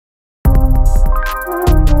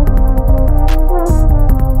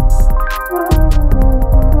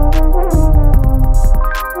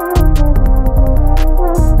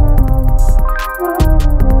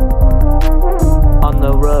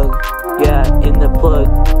in the plug,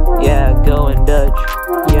 yeah, going Dutch,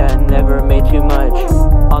 yeah, never made too much.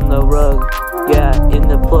 On the rug, yeah, in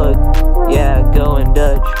the plug, yeah, going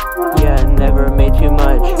Dutch, yeah, never made too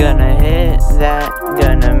much. Gonna hit that,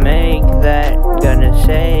 gonna make that, gonna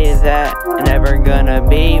say that, never gonna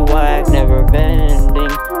be whack, never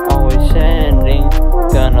bending, always sending,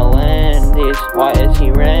 gonna land these, why is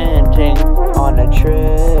he renting? On a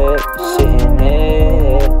trip, sitting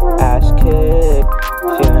it, ass kick,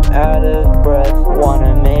 feeling out of breath,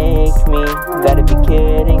 wanna make me, gotta be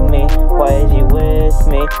kidding me, why is he with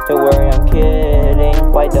me, don't worry I'm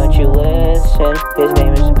kidding, why don't you listen, his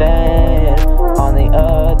name is Ben, on the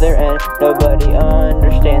other end, nobody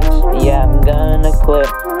understands, yeah I'm gonna quit,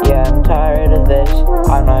 yeah I'm tired of this,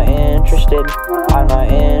 I'm not interested, I'm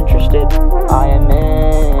not interested, I am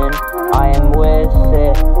in, I am with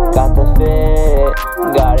it, got the fit,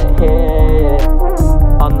 got it hit,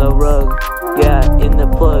 on the rug, yeah, in the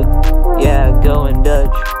plug, yeah, going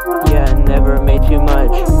Dutch, yeah, never made too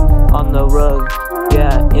much. On the rug,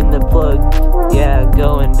 yeah, in the plug, yeah,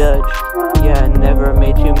 going Dutch, yeah, never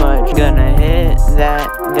made too much. Gonna hit that,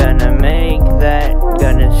 gonna make that,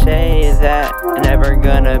 gonna say that, never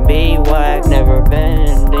gonna be whack, never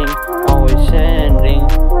bending, always sending,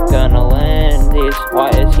 gonna land these, why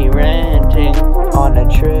is he renting? On a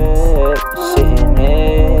trip, sitting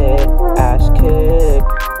it, ass kick,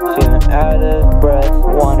 feeling out of breath,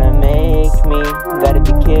 wanna make me, gotta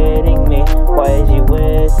be kidding me, why is he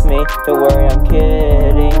with me, don't worry I'm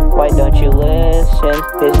kidding, why don't you listen,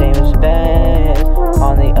 his name is Ben,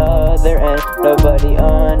 on the other end, nobody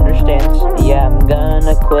understands, yeah I'm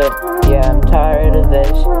gonna quit, yeah I'm tired of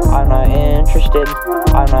this, I'm not interested,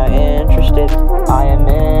 I'm not interested, I am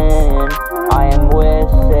in, I am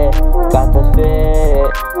with it, got the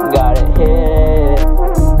fit, got it hit,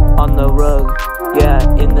 on the rug, yeah,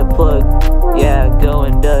 in the plug, yeah,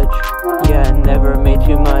 going Dutch, yeah, never made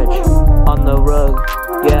too much. On the rug,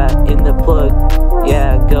 yeah, in the plug,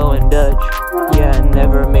 yeah, going Dutch, yeah,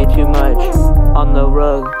 never made too much. On the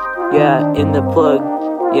rug, yeah, in the plug,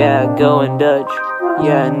 yeah, going Dutch,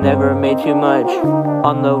 yeah, never made too much.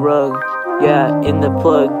 On the rug, yeah, in the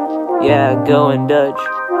plug, yeah, going Dutch,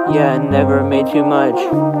 yeah, never made too much.